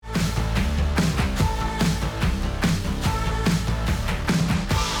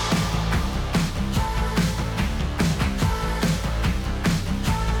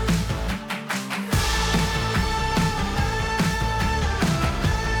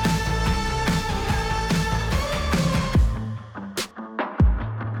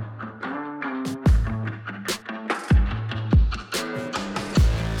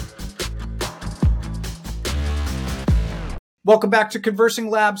Welcome back to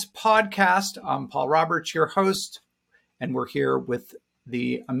Conversing Labs podcast. I'm Paul Roberts, your host, and we're here with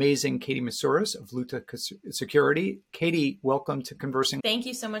the amazing Katie Mousourris of Luta Security. Katie, welcome to Conversing. Thank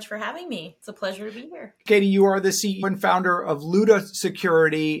you so much for having me. It's a pleasure to be here. Katie, you are the CEO and founder of Luta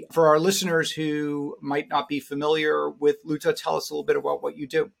Security. For our listeners who might not be familiar with Luta, tell us a little bit about what you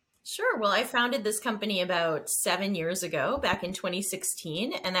do. Sure. Well, I founded this company about 7 years ago, back in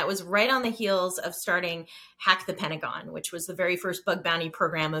 2016, and that was right on the heels of starting Hack the Pentagon, which was the very first bug bounty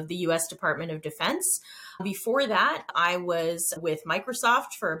program of the U.S. Department of Defense. Before that, I was with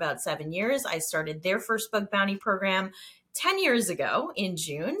Microsoft for about 7 years. I started their first bug bounty program 10 years ago in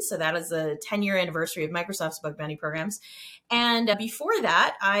June. So that is the 10-year anniversary of Microsoft's bug bounty programs. And before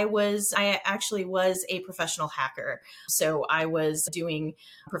that, I actually was a professional hacker. So I was doing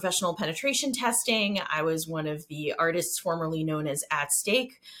professional penetration testing. I was one of the artists formerly known as At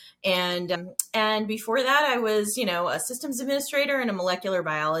Stake. And before that, I was, a systems administrator and a molecular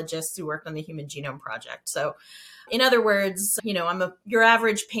biologist who worked on the Human Genome Project. So in other words, I'm your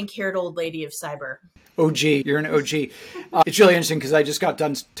average pink-haired old lady of cyber. OG, you're an OG. It's really interesting because I just got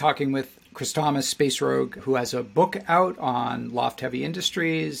done talking with Chris Thomas, Space Rogue, who has a book out on loft heavy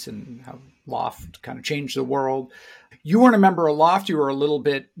industries and how loft kind of changed the world. You weren't a member of Loft. You were a little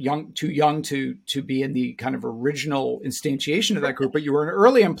bit too young to be in the kind of original instantiation of that group, but you were an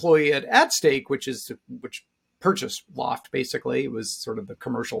early employee at Stake, which purchased Loft, basically. It was sort of the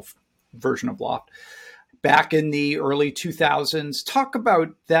commercial version of Loft. Back in the early 2000s, talk about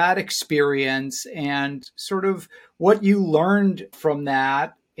that experience and sort of what you learned from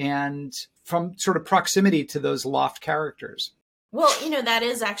that and from sort of proximity to those Loft characters. Well, that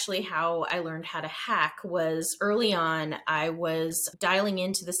is actually how I learned how to hack. Was early on, I was dialing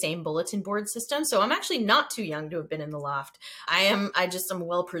into the same bulletin board system. So I'm actually not too young to have been in the Loft. I'm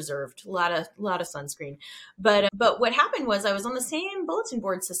well preserved, a lot of sunscreen. But what happened was I was on the same bulletin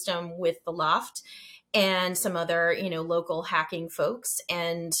board system with the Loft and some other, local hacking folks.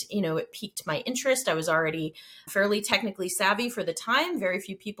 And, it piqued my interest. I was already fairly technically savvy for the time. Very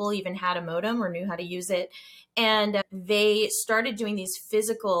few people even had a modem or knew how to use it. And they started doing these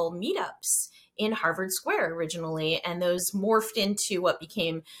physical meetups in Harvard Square originally. And those morphed into what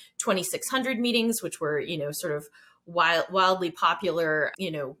became 2600 meetings, which were, sort of wildly popular,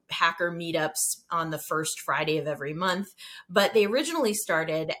 hacker meetups on the first Friday of every month. But they originally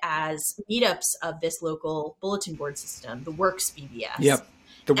started as meetups of this local bulletin board system, the Works BBS. Yep.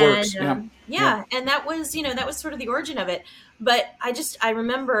 The Works. And, and that was sort of the origin of it. But I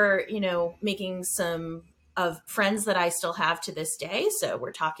remember, making some of friends that I still have to this day. So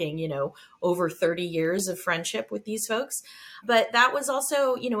we're talking, over 30 years of friendship with these folks. But that was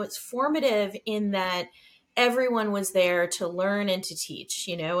also, it's formative in that everyone was there to learn and to teach,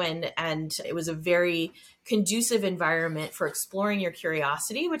 and it was a very conducive environment for exploring your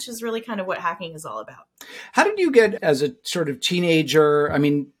curiosity, which is really kind of what hacking is all about. How did you get as a sort of teenager? I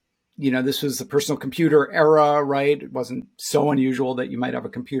mean, this was the personal computer era, right? It wasn't so unusual that you might have a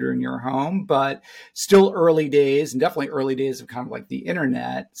computer in your home, but still early days, and definitely early days of kind of like the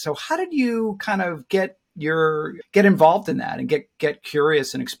internet. So how did you kind of get involved in that and get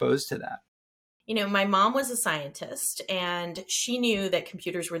curious and exposed to that? My mom was a scientist and she knew that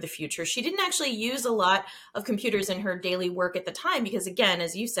computers were the future. She didn't actually use a lot of computers in her daily work at the time because, again,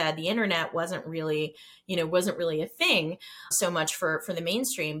 as you said, the internet wasn't really a thing so much for the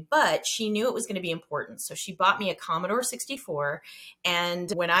mainstream, but she knew it was going to be important. So she bought me a Commodore 64.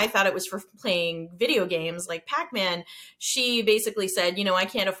 And when I thought it was for playing video games like Pac-Man, she basically said, I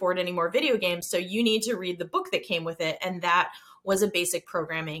can't afford any more video games. So you need to read the book that came with it. And that was a basic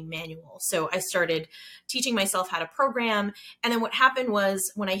programming manual. So I started teaching myself how to program. And then what happened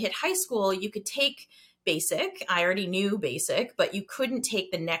was when I hit high school, you could take basic. I already knew basic, but you couldn't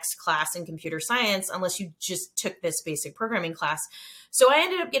take the next class in computer science unless you just took this basic programming class. So I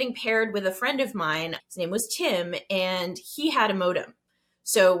ended up getting paired with a friend of mine. His name was Tim, and he had a modem.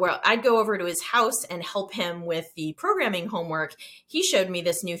 So I'd go over to his house and help him with the programming homework. He showed me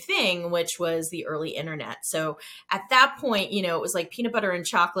this new thing, which was the early internet. So at that point, it was like peanut butter and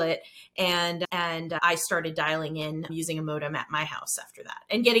chocolate. And I started dialing in using a modem at my house after that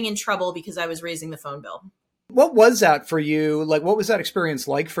and getting in trouble because I was raising the phone bill. What was that for you? Like, what was that experience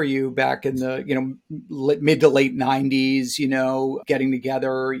like for you back in the, mid to late 90s, getting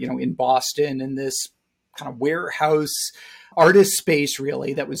together, in Boston in this kind of warehouse artist space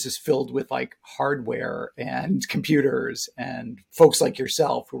really that was just filled with like hardware and computers and folks like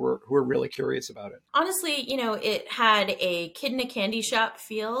yourself who were really curious about it. Honestly, it had a kid in a candy shop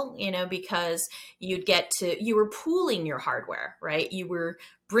feel, because you were pooling your hardware, right? You were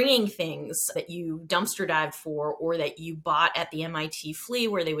bringing things that you dumpster dived for or that you bought at the MIT flea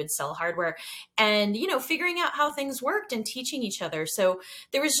where they would sell hardware and, figuring out how things worked and teaching each other. So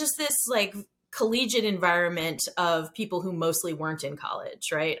there was just this like collegiate environment of people who mostly weren't in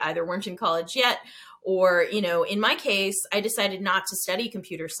college, right? Either weren't in college yet, or, in my case, I decided not to study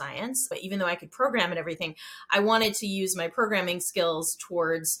computer science, but even though I could program and everything, I wanted to use my programming skills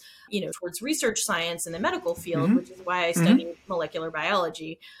towards research science in the medical field, which is why I studied molecular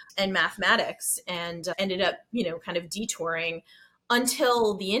biology and mathematics, and ended up, kind of detouring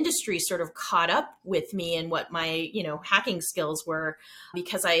until the industry sort of caught up with me and what my, hacking skills were,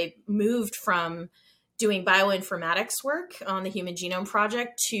 because I moved from doing bioinformatics work on the Human Genome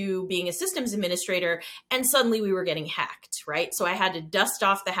Project to being a systems administrator. And suddenly we were getting hacked, right? So I had to dust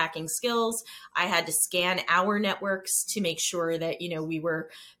off the hacking skills. I had to scan our networks to make sure that, we were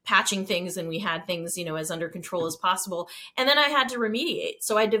patching things and we had things, as under control as possible. And then I had to remediate.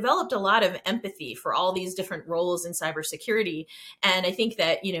 So I developed a lot of empathy for all these different roles in cybersecurity. And I think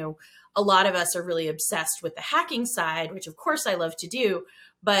that, a lot of us are really obsessed with the hacking side, which of course I love to do.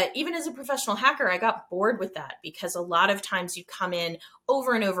 But even as a professional hacker, I got bored with that because a lot of times you come in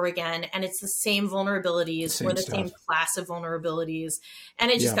over and over again and it's the same vulnerabilities or the same class of vulnerabilities.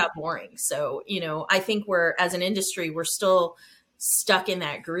 And it just got boring. So, I think as an industry, we're still stuck in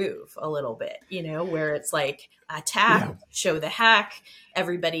that groove a little bit, where it's like attack, show the hack.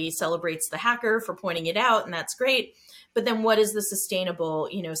 Everybody celebrates the hacker for pointing it out. And that's great. But then what is the sustainable,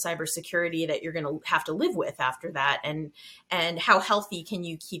 cybersecurity that you're going to have to live with after that? And how healthy can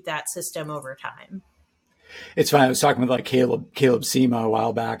you keep that system over time? It's funny. I was talking with like Caleb Sema a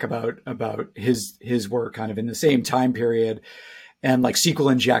while back about his work kind of in the same time period and like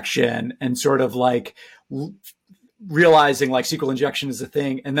SQL injection and sort of like realizing like SQL injection is a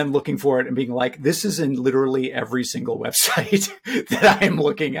thing and then looking for it and being like, this is in literally every single website that I am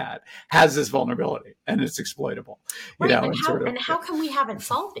looking at has this vulnerability and it's exploitable. Right. And how come we haven't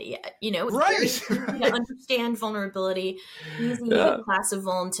solved it yet? It's very easy to understand vulnerability, using a class of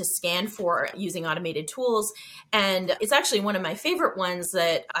vuln to scan for using automated tools. And it's actually one of my favorite ones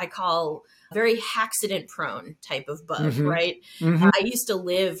that I call very accident prone type of bug, right? I used to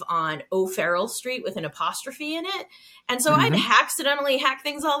live on O'Farrell Street with an apostrophe in it. And so I'd accidentally hack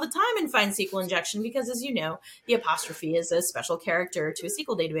things all the time and find SQL injection because, as you know, the apostrophe is a special character to a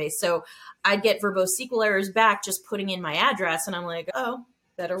SQL database. So I'd get verbose SQL errors back just putting in my address. And I'm like, oh,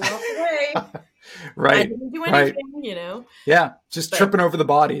 better walk away. Right. I didn't do anything, Yeah. Just tripping over the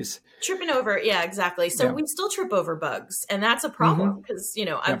bodies. Tripping over. Yeah, exactly. So we still trip over bugs. And that's a problem because,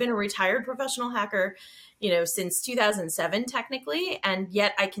 I've been a retired professional hacker, since 2007, technically. And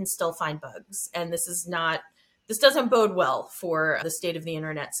yet I can still find bugs. And this doesn't bode well for the state of the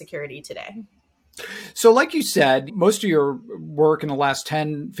internet security today. So like you said, most of your work in the last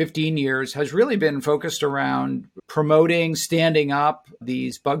 10, 15 years has really been focused around promoting, standing up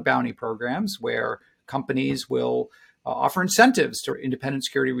these bug bounty programs where companies will offer incentives to independent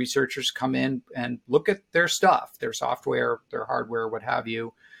security researchers come in and look at their stuff, their software, their hardware, what have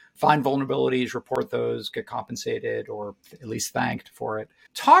you, find vulnerabilities, report those, get compensated or at least thanked for it.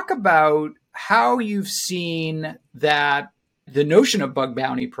 Talk about how you've seen that the notion of bug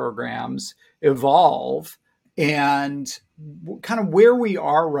bounty programs evolve and kind of where we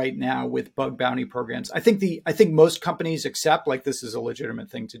are right now with bug bounty programs. I think most companies accept like this is a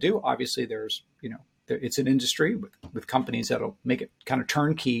legitimate thing to do. Obviously there's, it's an industry with companies that'll make it kind of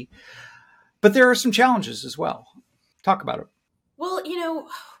turnkey, but there are some challenges as well. Talk about it. Well,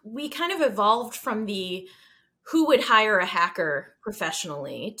 we kind of evolved from the who would hire a hacker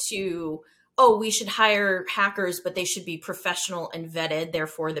professionally to, we should hire hackers, but they should be professional and vetted.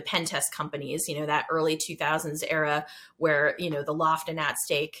 Therefore, the pen test companies, that early 2000s era where, the Loft and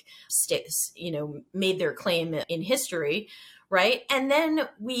At-Stake, made their claim in history, right? And then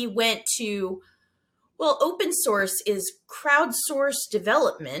we went to, open source is crowdsourced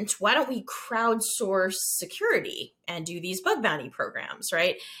development. Why don't we crowdsource security and do these bug bounty programs,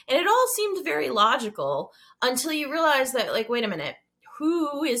 right? And it all seemed very logical until you realize that, like, wait a minute,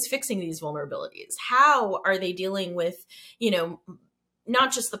 who is fixing these vulnerabilities? How are they dealing with,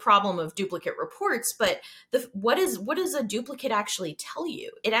 not just the problem of duplicate reports, but what does a duplicate actually tell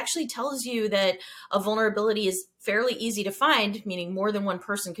you? It actually tells you that a vulnerability is fairly easy to find, meaning more than one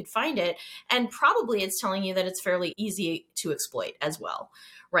person could find it. And probably it's telling you that it's fairly easy to exploit as well,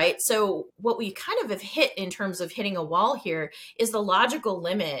 right? So what we kind of have hit in terms of hitting a wall here is the logical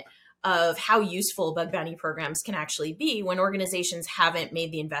limit of how useful bug bounty programs can actually be when organizations haven't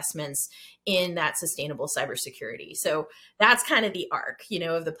made the investments in that sustainable cybersecurity. So that's kind of the arc,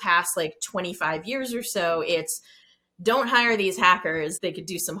 of the past like 25 years or so. It's don't hire these hackers. They could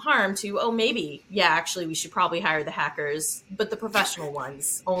do some harm to, oh, maybe, yeah, actually, we should probably hire the hackers, but the professional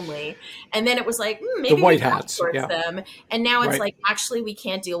ones only. And then it was like, maybe the white we hats, outsource them. And now it's right. like, actually, we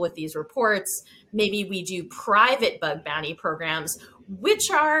can't deal with these reports. Maybe we do private bug bounty programs,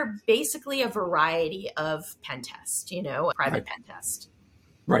 which are basically a variety of pen test, private pen test.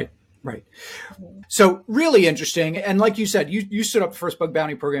 Right. Right. So really interesting. And like you said, you stood up the first bug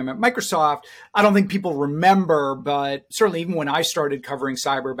bounty program at Microsoft. I don't think people remember, but certainly even when I started covering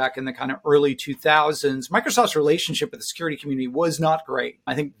cyber back in the kind of early 2000s, Microsoft's relationship with the security community was not great.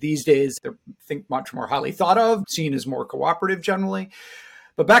 I think these days they're much more highly thought of, seen as more cooperative generally.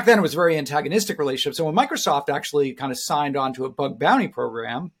 But back then it was a very antagonistic relationship. So when Microsoft actually kind of signed on to a bug bounty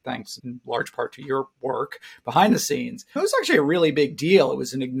program, thanks in large part to your work behind the scenes, it was actually a really big deal. It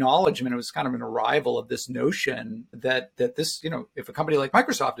was an acknowledgement. It was kind of an arrival of this notion that this, if a company like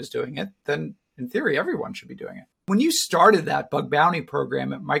Microsoft is doing it, then in theory, everyone should be doing it. When you started that bug bounty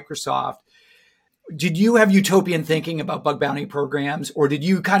program at Microsoft, did you have utopian thinking about bug bounty programs, or did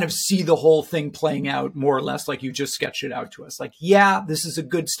you kind of see the whole thing playing out more or less like you just sketched it out to us? Like, yeah, this is a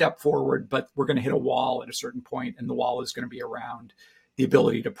good step forward, but we're going to hit a wall at a certain point, and the wall is going to be around the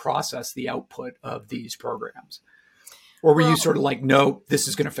ability to process the output of these programs. Or were you sort of like, no, this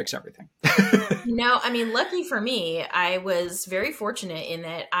is going to fix everything? No, I mean, lucky for me, I was very fortunate in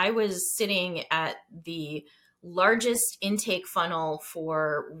that I was sitting at the largest intake funnel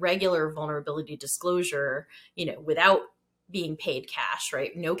for regular vulnerability disclosure, without being paid cash,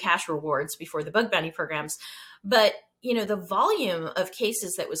 right? No cash rewards before the bug bounty programs. But, the volume of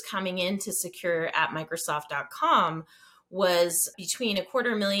cases that was coming into secure at Microsoft.com was between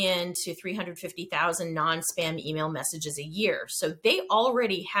 250,000 to 350,000 non-spam email messages a year. So they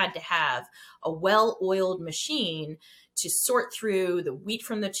already had to have a well-oiled machine to sort through the wheat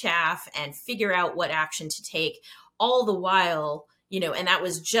from the chaff and figure out what action to take, all the while, and that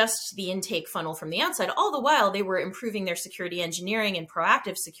was just the intake funnel from the outside. All the while, they were improving their security engineering and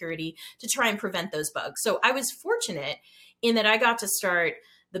proactive security to try and prevent those bugs. So I was fortunate in that I got to start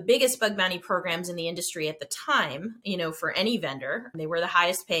the biggest bug bounty programs in the industry at the time, for any vendor. They were the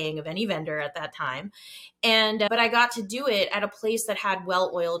highest paying of any vendor at that time. But I got to do it at a place that had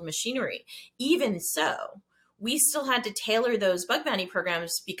well-oiled machinery. Even so, we still had to tailor those bug bounty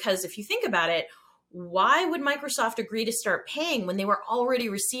programs because if you think about it, why would Microsoft agree to start paying when they were already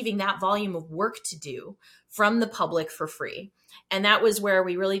receiving that volume of work to do from the public for free? And that was where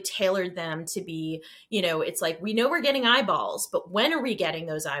we really tailored them to be, it's like, we know we're getting eyeballs, but when are we getting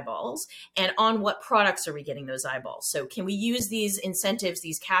those eyeballs? And on what products are we getting those eyeballs? So can we use these incentives,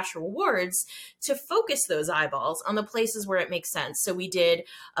 these cash rewards to focus those eyeballs on the places where it makes sense? So we did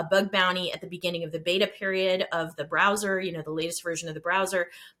a bug bounty at the beginning of the beta period of the browser, the latest version of the browser,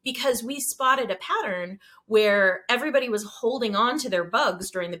 because we spotted a pattern where everybody was holding on to their bugs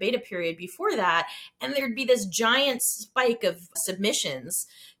during the beta period before that. And there'd be this giant spike of submissions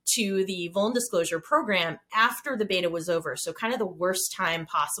to the vuln disclosure program after the beta was over. So kind of the worst time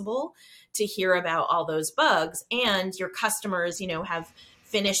possible to hear about all those bugs, and your customers, have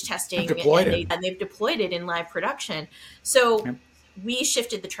finished testing and they've deployed it in live production. So we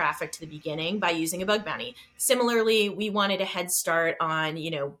shifted the traffic to the beginning by using a bug bounty. Similarly, we wanted a head start on,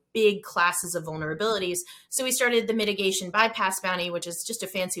 big classes of vulnerabilities. So we started the mitigation bypass bounty, which is just a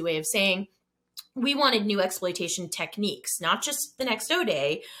fancy way of saying we wanted new exploitation techniques, not just the next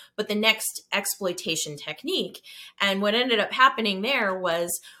O-Day, but the next exploitation technique. And what ended up happening there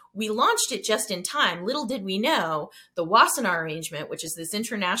was we launched it just in time. Little did we know the Wassenaar arrangement, which is this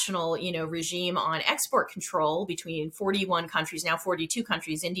international, regime on export control between 41 countries, now 42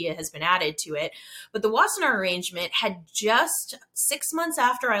 countries. India has been added to it. But the Wassenaar arrangement had just 6 months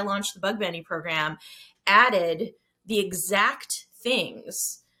after I launched the bug bounty program, added the exact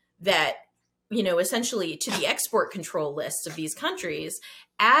things that, essentially to the export control list of these countries,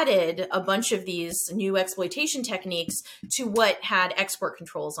 added a bunch of these new exploitation techniques to what had export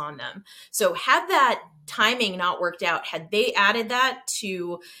controls on them. So had that timing not worked out, had they added that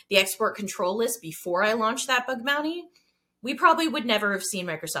to the export control list before I launched that bug bounty, we probably would never have seen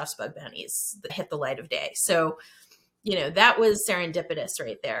Microsoft's bug bounties that hit the light of day. So that was serendipitous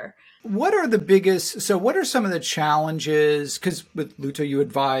right there. What are what are some of the challenges? Because with Luta, you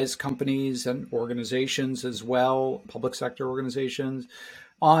advise companies and organizations as well, public sector organizations,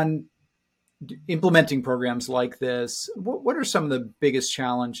 on implementing programs like this. What are some of the biggest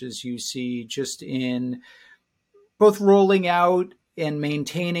challenges you see just in both rolling out and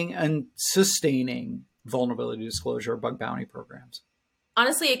maintaining and sustaining vulnerability disclosure or bug bounty programs?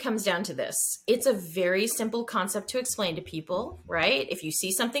 Honestly, it comes down to this. It's a very simple concept to explain to people, right? If you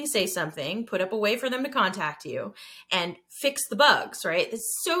see something, say something, put up a way for them to contact you and fix the bugs, right?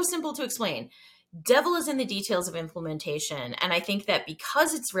 It's so simple to explain. Devil is in the details of implementation. And I think that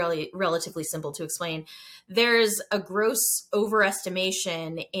because it's really relatively simple to explain, there's a gross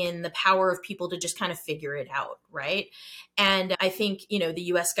overestimation in the power of people to just kind of figure it out, right? And I think, the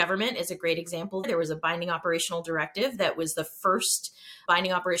US government is a great example. There was a binding operational directive that was the first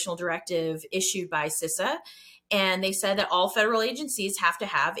binding operational directive issued by CISA. And they said that all federal agencies have to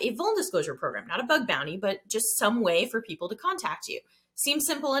have a vuln disclosure program, not a bug bounty, but just some way for people to contact you. Seems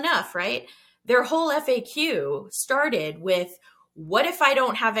simple enough, right? Their whole FAQ started with, what if I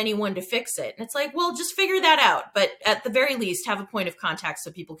don't have anyone to fix it? And it's like, well, just figure that out. But at the very least, have a point of contact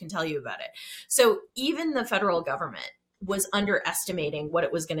so people can tell you about it. So even the federal government was underestimating what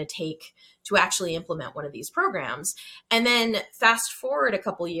it was going to take to actually implement one of these programs. And then fast forward a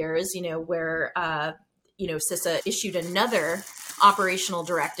couple years, where, CISA issued another operational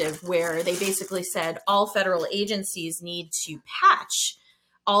directive where they basically said all federal agencies need to patch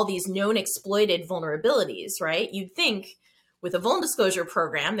all these known exploited vulnerabilities, right? You'd think with a vuln disclosure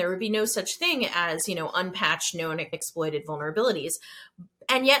program, there would be no such thing as, unpatched known exploited vulnerabilities.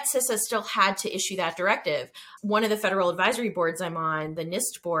 And yet CISA still had to issue that directive. One of the federal advisory boards I'm on, the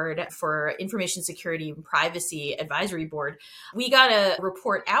NIST board for Information Security and Privacy Advisory Board, we got a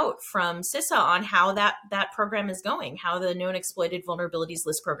report out from CISA on how that program is going, how the known exploited vulnerabilities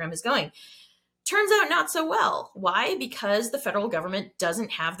list program is going. Turns out not so well. Why? Because the federal government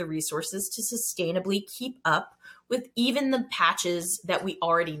doesn't have the resources to sustainably keep up with even the patches that we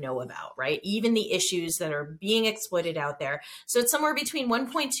already know about, right? Even the issues that are being exploited out there. So it's somewhere between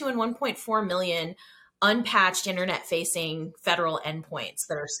 1.2 and 1.4 million unpatched internet-facing federal endpoints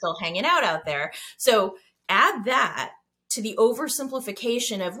that are still hanging out there. So add that to the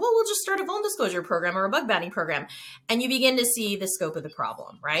oversimplification of, well, we'll just start a vuln disclosure program or a bug bounty program. And you begin to see the scope of the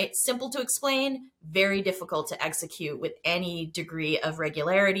problem, right? Simple to explain, very difficult to execute with any degree of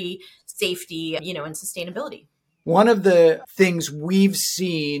regularity, safety, and sustainability. One of the things we've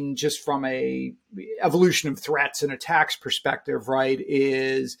seen just from a evolution of threats and attacks perspective, right,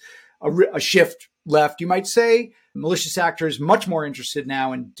 is a shift left, you might say. Malicious actors much more interested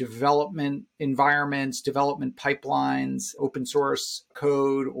now in development environments, development pipelines, open source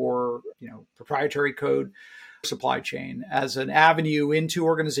code or proprietary code, supply chain as an avenue into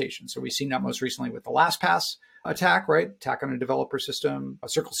organizations. So we've seen that most recently with the LastPass attack, right? Attack on a developer system, a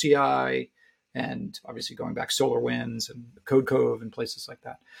Circle CI, and obviously going back SolarWinds and Code Cove and places like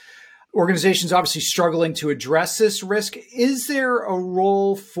that. Organizations obviously struggling to address this risk. Is there a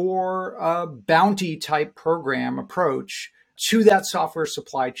role for a bounty type program approach to that software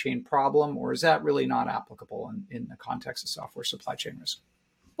supply chain problem, or is that really not applicable in the context of software supply chain risk?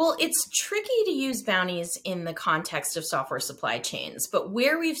 Well, it's tricky to use bounties in the context of software supply chains, but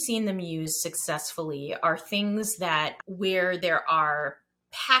where we've seen them used successfully are things where there are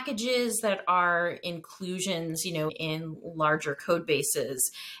packages that are inclusions, in larger code bases.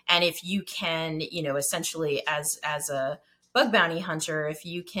 And if you can, essentially as a bug bounty hunter, if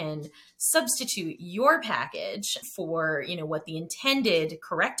you can substitute your package for, what the intended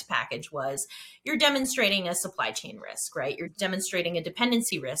correct package was, you're demonstrating a supply chain risk, right? You're demonstrating a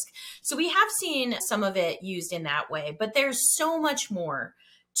dependency risk. So we have seen some of it used in that way, but there's so much more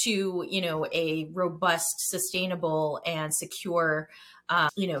to, a robust, sustainable, and secure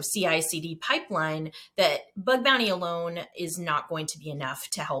CI/CD pipeline that bug bounty alone is not going to be enough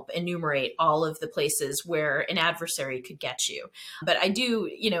to help enumerate all of the places where an adversary could get you. But I do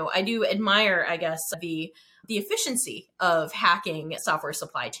admire, I guess, the efficiency of hacking software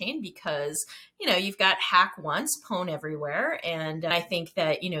supply chain because, you've got hack once, pwn everywhere. And I think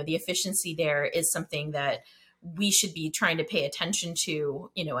that, the efficiency there is something that we should be trying to pay attention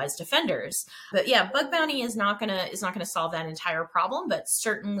to, as defenders. But yeah, bug bounty is not gonna solve that entire problem, but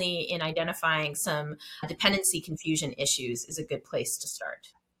certainly in identifying some dependency confusion issues is a good place to start.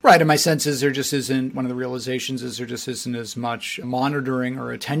 Right. And my sense is there just isn't, one of the realizations is there just isn't as much monitoring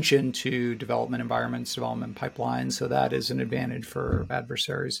or attention to development environments, development pipelines. So that is an advantage for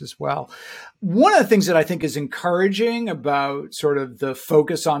adversaries as well. One of the things that I think is encouraging about sort of the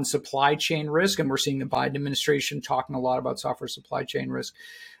focus on supply chain risk, and we're seeing the Biden administration talking a lot about software supply chain risk,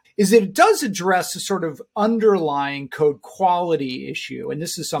 is that it does address a sort of underlying code quality issue. And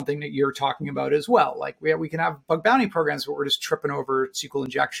this is something that you're talking about as well. Like we can have bug bounty programs where we're just tripping over SQL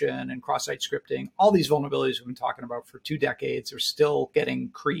injection and cross-site scripting. All these vulnerabilities we've been talking about for 2 decades are still getting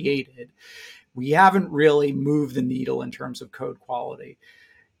created. We haven't really moved the needle in terms of code quality.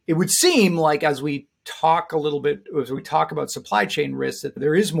 It would seem like as we talk about supply chain risks, that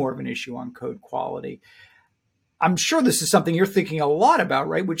there is more of an issue on code quality. I'm sure this is something you're thinking a lot about,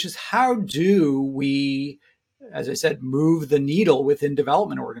 right? Which is how do we, as I said, move the needle within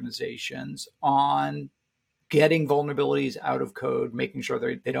development organizations on getting vulnerabilities out of code, making sure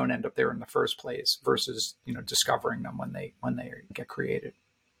they don't end up there in the first place versus, discovering them when they get created.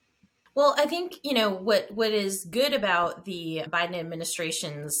 Well, I think, what is good about the Biden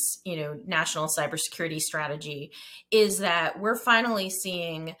administration's, national cybersecurity strategy is that we're finally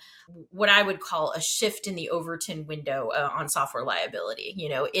seeing what I would call a shift in the Overton window on software liability.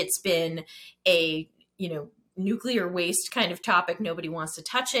 It's been a, nuclear waste kind of topic. Nobody wants to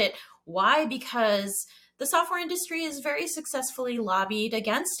touch it. Why? Because the software industry has very successfully lobbied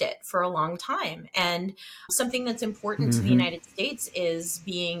against it for a long time. And something that's important to the United States is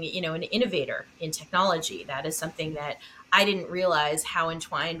being, an innovator in technology. That is something that I didn't realize how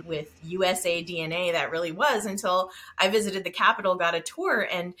entwined with USA DNA that really was until I visited the Capitol, got a tour,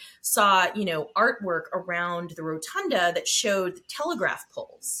 and saw, artwork around the rotunda that showed telegraph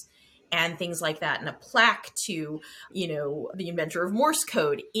poles and things like that, and a plaque to, the inventor of Morse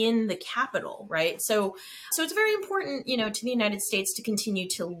code in the Capitol, right? So it's very important, to the United States to continue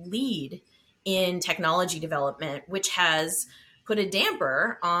to lead in technology development, which has put a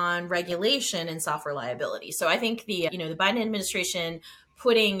damper on regulation and software liability. So I think the Biden administration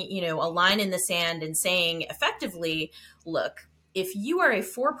putting, a line in the sand and saying effectively, look, if you are a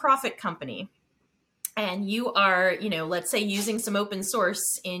for-profit company, and you are, let's say using some open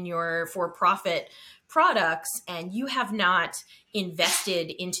source in your for-profit products, and you have not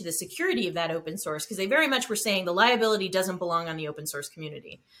invested into the security of that open source, because they very much were saying the liability doesn't belong on the open source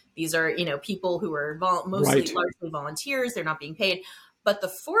community. These are, people who are largely volunteers. They're not being paid. But the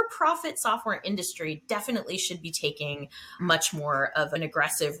for-profit software industry definitely should be taking much more of an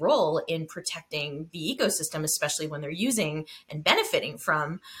aggressive role in protecting the ecosystem, especially when they're using and benefiting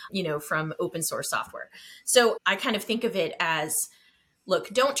from, from open source software. So I kind of think of it as, look,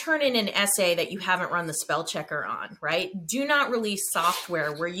 don't turn in an essay that you haven't run the spell checker on, right? Do not release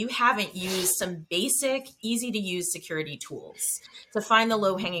software where you haven't used some basic, easy to use security tools to find the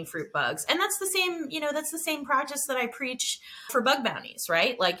low hanging fruit bugs. And that's the same, that's the same practice that I preach for bug bounties,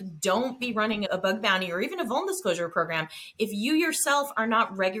 right? Like, don't be running a bug bounty or even a vulnerability disclosure program if you yourself are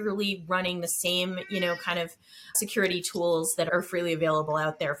not regularly running the same, kind of security tools that are freely available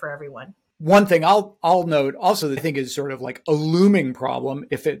out there for everyone. One thing I'll note also that I think is sort of like a looming problem,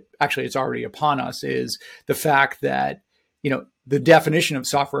 if it's already upon us, is the fact that, the definition of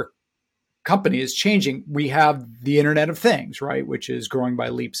software company is changing. We have the Internet of Things, right, which is growing by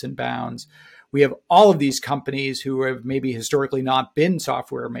leaps and bounds. We have all of these companies who have maybe historically not been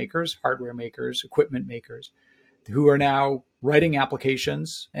software makers, hardware makers, equipment makers, who are now writing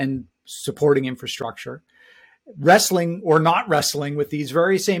applications and supporting infrastructure, wrestling or not wrestling with these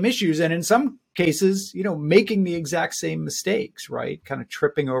very same issues. And in some cases, making the exact same mistakes, right? Kind of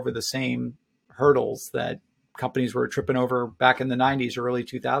tripping over the same hurdles that companies were tripping over back in the 90s or early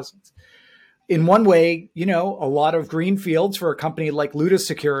 2000s. In one way, a lot of green fields for a company like Luta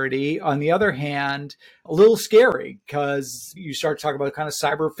Security. On the other hand, a little scary because you start talking about kind of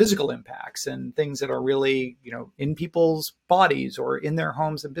cyber physical impacts and things that are really, in people's bodies or in their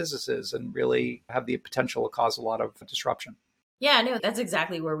homes and businesses, and really have the potential to cause a lot of disruption. Yeah, no, that's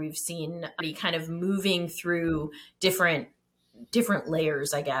exactly where we've seen kind of moving through different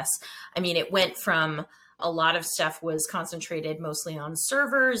layers, I guess. I mean, it went from a lot of stuff was concentrated mostly on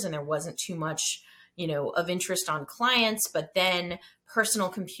servers, and there wasn't too much, of interest on clients. But then personal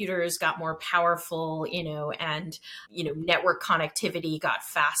computers got more powerful, and, network connectivity got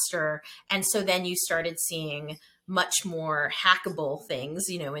faster. And so then you started seeing much more hackable things,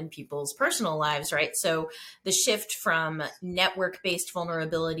 in people's personal lives, right? So the shift from network-based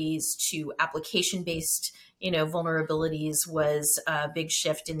vulnerabilities to application-based vulnerabilities was a big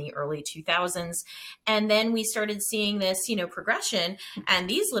shift in the early 2000s. And then we started seeing this, progression, and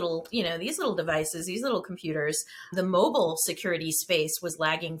these little devices, these little computers, the mobile security space was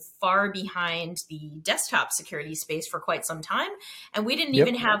lagging far behind the desktop security space for quite some time. And we didn't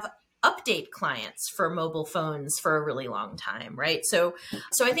even have update clients for mobile phones for a really long time, right? So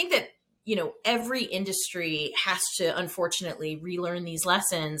I think that every industry has to unfortunately relearn these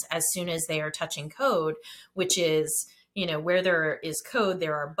lessons as soon as they are touching code, which is, where there is code,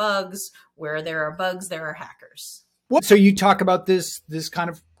 there are bugs. Where there are bugs, there are hackers. Well, so you talk about this kind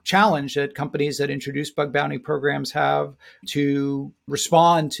of challenge that companies that introduce bug bounty programs have to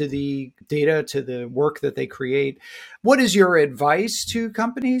respond to the data, to the work that they create. What is your advice to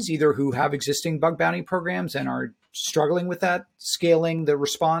companies, either who have existing bug bounty programs and are struggling with that, scaling the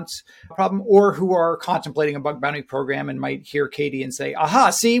response problem, or who are contemplating a bug bounty program and might hear Katie and say, aha,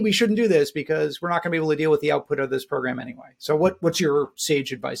 see, we shouldn't do this because we're not going to be able to deal with the output of this program anyway. So what's your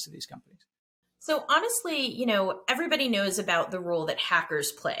sage advice to these companies? So honestly, everybody knows about the role that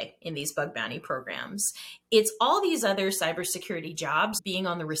hackers play in these bug bounty programs. It's all these other cybersecurity jobs being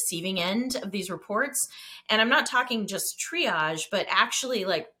on the receiving end of these reports. And I'm not talking just triage, but actually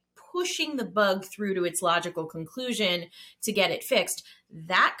like pushing the bug through to its logical conclusion to get it fixed.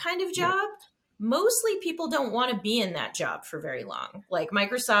 That kind of job, mostly people don't want to be in that job for very long. Like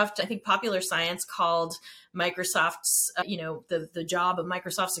Microsoft, I think Popular Science called Microsoft's, the job of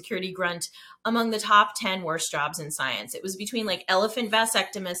Microsoft security grunt among the top 10 worst jobs in science. It was between like elephant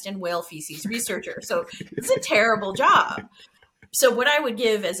vasectomist and whale feces researcher. So it's a terrible job. So what I would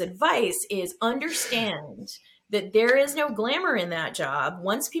give as advice is understand that there is no glamour in that job.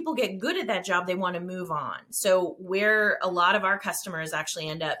 Once people get good at that job, they want to move on. So where a lot of our customers actually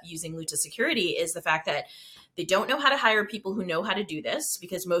end up using Luta Security is the fact that they don't know how to hire people who know how to do this,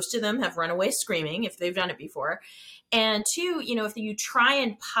 because most of them have run away screaming if they've done it before. And two, if you try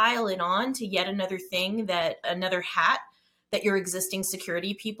and pile it on to yet another thing, another hat that your existing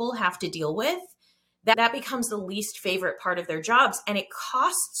security people have to deal with, that becomes the least favorite part of their jobs. And it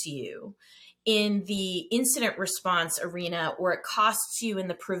costs you in the incident response arena, or it costs you in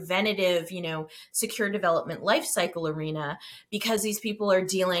the preventative, secure development lifecycle arena, because these people are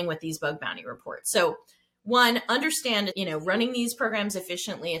dealing with these bug bounty reports. So one, understand, running these programs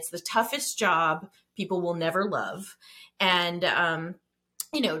efficiently, it's the toughest job people will never love. And,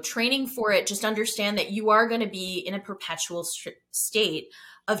 training for it, just understand that you are going to be in a perpetual state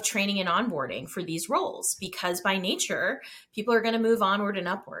of training and onboarding for these roles, because by nature, people are going to move onward and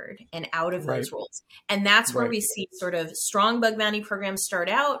upward and out of those roles. And that's where we see sort of strong bug bounty programs start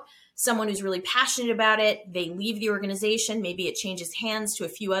out. Someone who's really passionate about it, they leave the organization, maybe it changes hands to a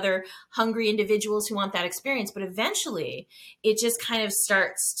few other hungry individuals who want that experience, but eventually it just kind of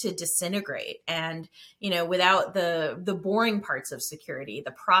starts to disintegrate. And, without the boring parts of security,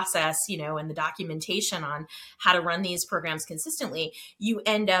 the process, and the documentation on how to run these programs consistently, you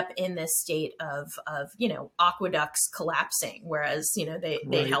end up in this state of aqueducts collapsing, whereas,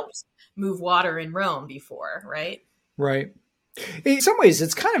 they helped move water in Rome before, right? Right. In some ways,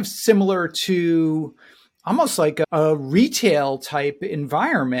 it's kind of similar to almost like a retail type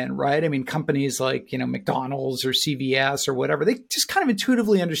environment, right? I mean, companies like, McDonald's or CVS or whatever, they just kind of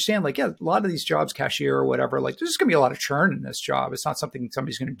intuitively understand, like, a lot of these jobs, cashier or whatever, like there's going to be a lot of churn in this job. It's not something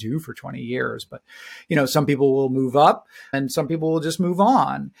somebody's going to do for 20 years, but, some people will move up and some people will just move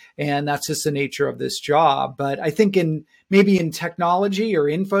on. And that's just the nature of this job. But I think maybe in technology or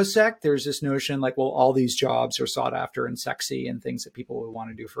InfoSec, there's this notion like, well, all these jobs are sought after and sexy and things that people would want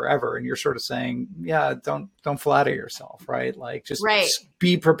to do forever. And you're sort of saying, yeah, don't flatter yourself, right? Like just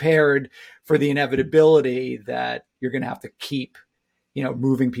be prepared for the inevitability that you're going to have to keep,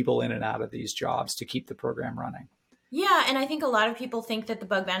 moving people in and out of these jobs to keep the program running. Yeah. And I think a lot of people think that the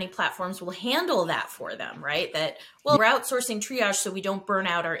bug bounty platforms will handle that for them, right? That, well, we're outsourcing triage so we don't burn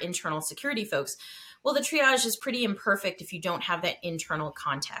out our internal security folks. Well, the triage is pretty imperfect if you don't have that internal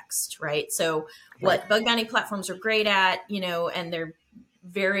context, right? So what bug bounty platforms are great at, and they're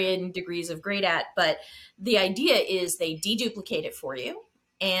varying degrees of great at, but the idea is they deduplicate it for you.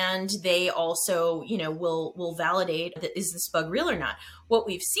 And they also, will validate that is this bug real or not. What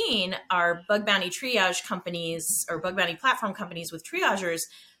we've seen are bug bounty triage companies or bug bounty platform companies with triagers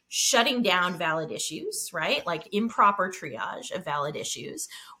shutting down valid issues, right? Like improper triage of valid issues.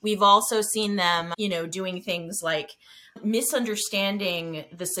 We've also seen them, doing things like misunderstanding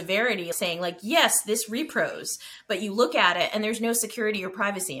the severity, saying like, yes, this repros, but you look at it and there's no security or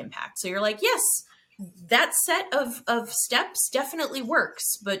privacy impact. So you're like, yes, that set of steps definitely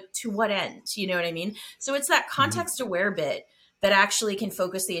works, but to what end? You know what I mean? So it's that context aware bit that actually can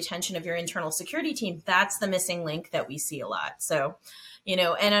focus the attention of your internal security team. That's the missing link that we see a lot. So,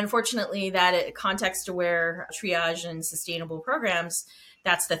 and unfortunately that context aware triage and sustainable programs,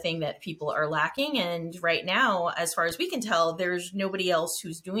 that's the thing that people are lacking. And right now, as far as we can tell, there's nobody else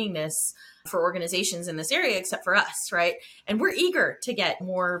who's doing this for organizations in this area except for us, right? And we're eager to get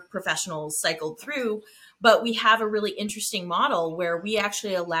more professionals cycled through, but we have a really interesting model where we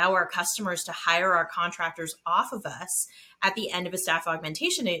actually allow our customers to hire our contractors off of us at the end of a staff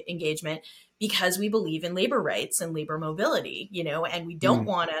augmentation engagement, because we believe in labor rights and labor mobility, and we don't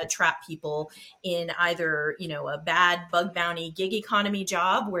want to trap people in either, a bad bug bounty gig economy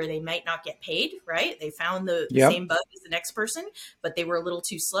job where they might not get paid, right? They found the same bug as the next person, but they were a little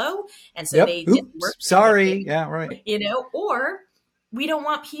too slow. And so they didn't work. Sorry. Yeah, right. Or we don't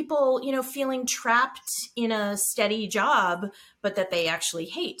want people, feeling trapped in a steady job, but that they actually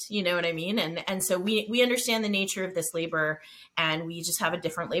hate, you know what I mean? And so we understand the nature of this labor, and we just have a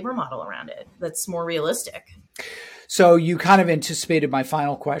different labor model around it that's more realistic. So you kind of anticipated my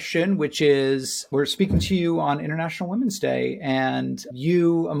final question, which is, we're speaking to you on International Women's Day, and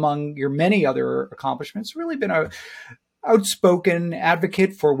you, among your many other accomplishments, really been a outspoken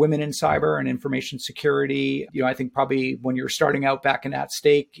advocate for women in cyber and information security. I think probably when you were starting out back in At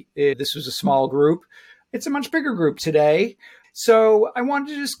Stake, this was a small group. It's a much bigger group today. So I wanted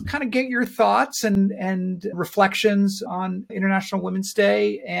to just kind of get your thoughts and reflections on International Women's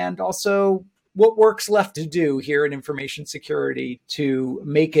Day, and also what work's left to do here in information security to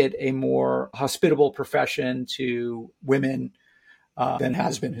make it a more hospitable profession to women than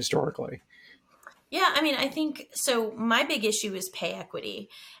has been historically. Yeah, I think so. My big issue is pay equity.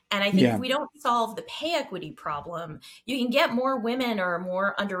 And I think if we don't solve the pay equity problem, you can get more women or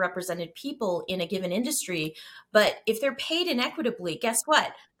more underrepresented people in a given industry. But if they're paid inequitably, guess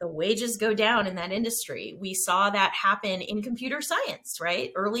what? The wages go down in that industry. We saw that happen in computer science,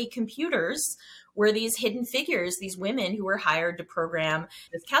 right? Early computers were these hidden figures, these women who were hired to program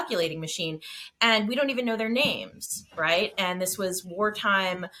this calculating machine, and we don't even know their names, right? And this was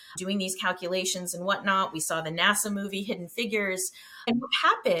wartime, doing these calculations and whatnot. We saw the NASA movie Hidden Figures. And what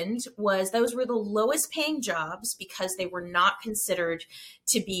happened was those were the lowest paying jobs because they were not considered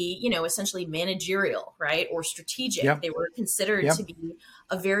to be, essentially managerial, right? Or strategic. Yep. They were considered to be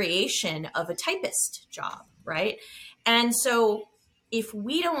a variation of a typist job, right? And so if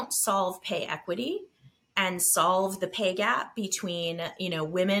we don't solve pay equity and solve the pay gap between,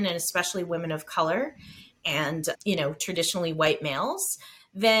 women, and especially women of color, and, traditionally white males,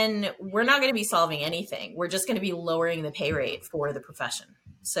 then we're not going to be solving anything. We're just going to be lowering the pay rate for the profession.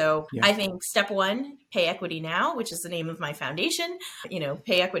 So I think step one, Pay Equity Now, which is the name of my foundation,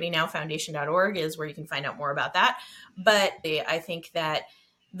 payequitynowfoundation.org is where you can find out more about that. But I think that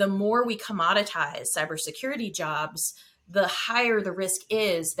the more we commoditize cybersecurity jobs, the higher the risk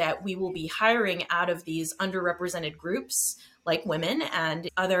is that we will be hiring out of these underrepresented groups like women and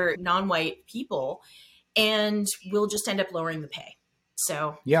other non-white people, and we'll just end up lowering the pay.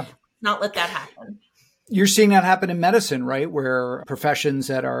 So not let that happen. You're seeing that happen in medicine, right? Where professions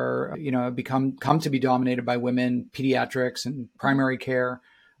that are, come to be dominated by women, pediatrics and primary care,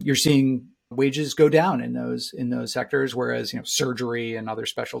 you're seeing wages go down in those sectors, whereas surgery and other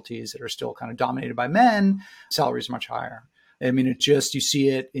specialties that are still kind of dominated by men, salaries much higher. You see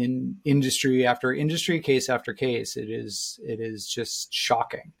it in industry after industry, case after case. It is just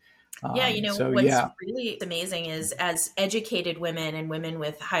shocking. What's really amazing is, as educated women and women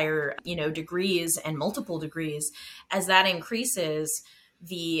with higher, degrees and multiple degrees, as that increases,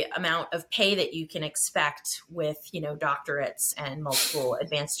 the amount of pay that you can expect with, doctorates and multiple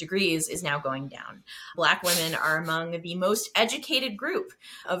advanced degrees is now going down. Black women are among the most educated group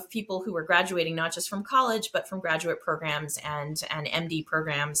of people who are graduating, not just from college, but from graduate programs and MD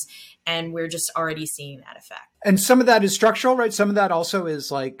programs. And we're just already seeing that effect. And some of that is structural, right? Some of that also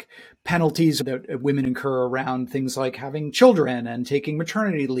is like penalties that women incur around things like having children and taking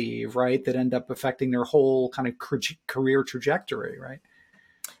maternity leave, right? That end up affecting their whole kind of career trajectory, right?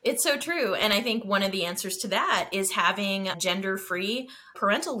 It's so true. And I think one of the answers to that is having gender-free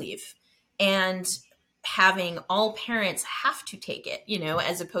parental leave and having all parents have to take it,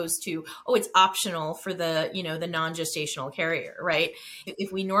 as opposed to, it's optional for the, the non-gestational carrier, right?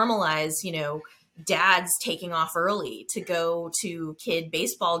 If we normalize, dads taking off early to go to kid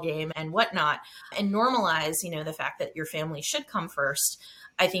baseball game and whatnot, and normalize, the fact that your family should come first,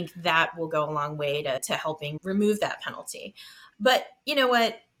 I think that will go a long way to helping remove that penalty. But you know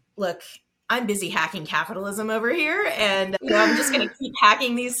what? Look, I'm busy hacking capitalism over here, and I'm just going to keep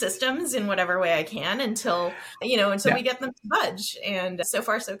hacking these systems in whatever way I can until we get them to budge. And so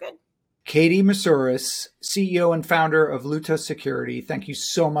far, so good. Katie Mousourris, CEO and founder of Luta Security. Thank you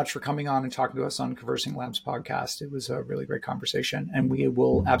so much for coming on and talking to us on Conversing Labs podcast. It was a really great conversation, and we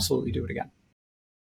will absolutely do it again.